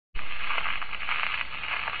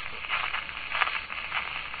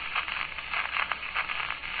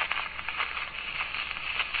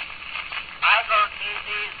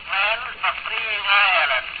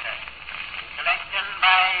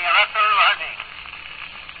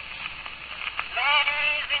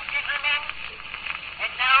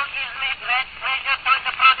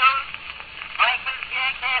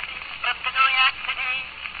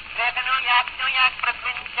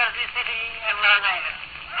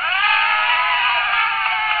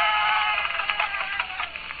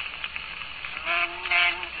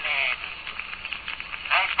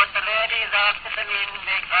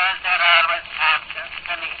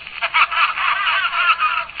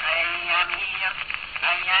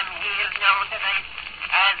is now tonight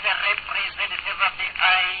as a representative of the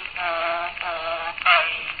IOOII.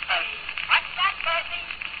 What's that, Percy?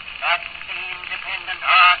 That's the Independent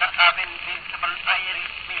Order of Invincible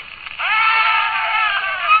Irishmen.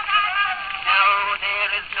 Now,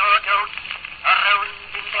 there is no doubt around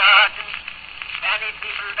in the audience many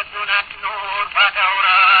people that do not know what our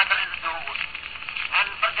order is doing.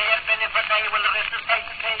 And for their benefit, I will recite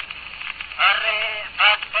or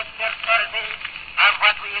aspect their survey of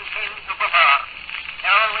what we intend to perform.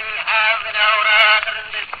 Now, we have in our order in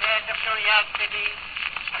the state of New York City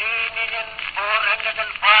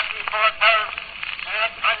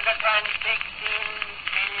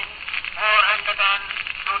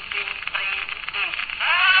 3,416,453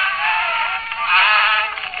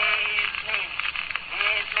 and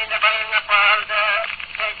these men are buying up all the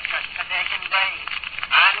chestnuts that they can buy.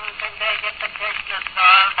 And when they get the chestnuts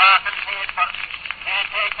all bought and paid for, they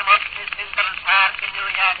take them up to Central Park in New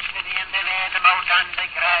York City and they lay them out on the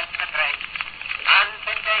grass to dry. And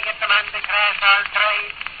when they get them on the grass all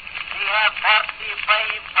dried, we have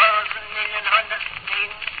 45,000,000,000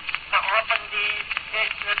 means to open these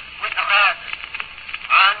chestnuts with razors.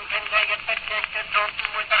 And when they get the chestnuts open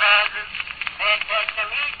with the razors, they take the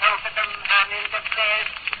meat out of them, and in the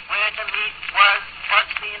place where the meat was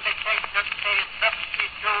firstly in the chestnuts, they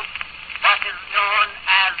substitute what is known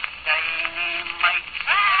as dynamite.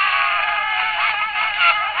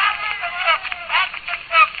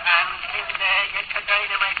 And when they get the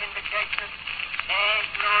dynamite in the chestnuts, they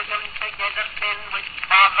glue them together then with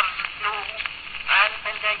father's glue. And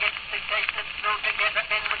when they get the chestnuts glued together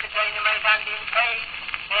then with the dynamite on the inside,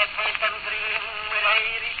 they paint them green with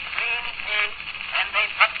Irish green paint, and they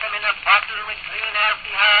put them in a bottle with green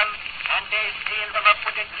alcohol, and they seal them up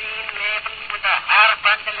with a green label with a harp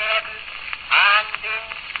on the label, and then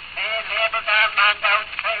they label them on the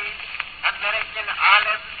outside American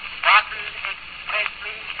olive, bottled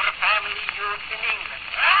expressly for family use in England.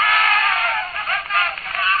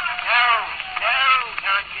 Now,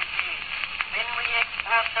 don't you see, when we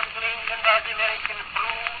export them to England as American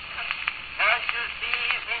fruit, don't you see,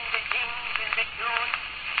 when the kings and the queens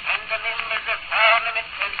and the members of Parliament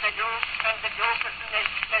and the dukes and the duchesses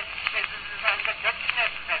and the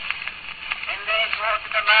judgesses, when they go to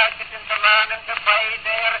the market in the morning to buy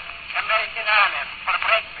their American olive for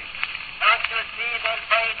breakfast, don't you see, they'll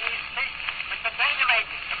buy these fish with the dynamite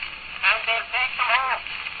in them, and they'll take them home,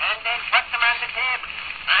 and they'll put them on the table,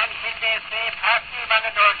 and when they say, pass me one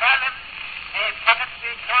of those olives, they put it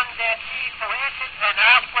between their teeth to eat it, and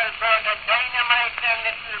off will go the dynamite,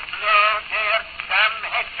 and it will blow their damn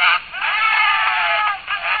heads off.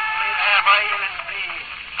 And we'll have Ireland free.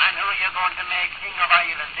 And who are you going to make King of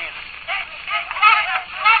Ireland then?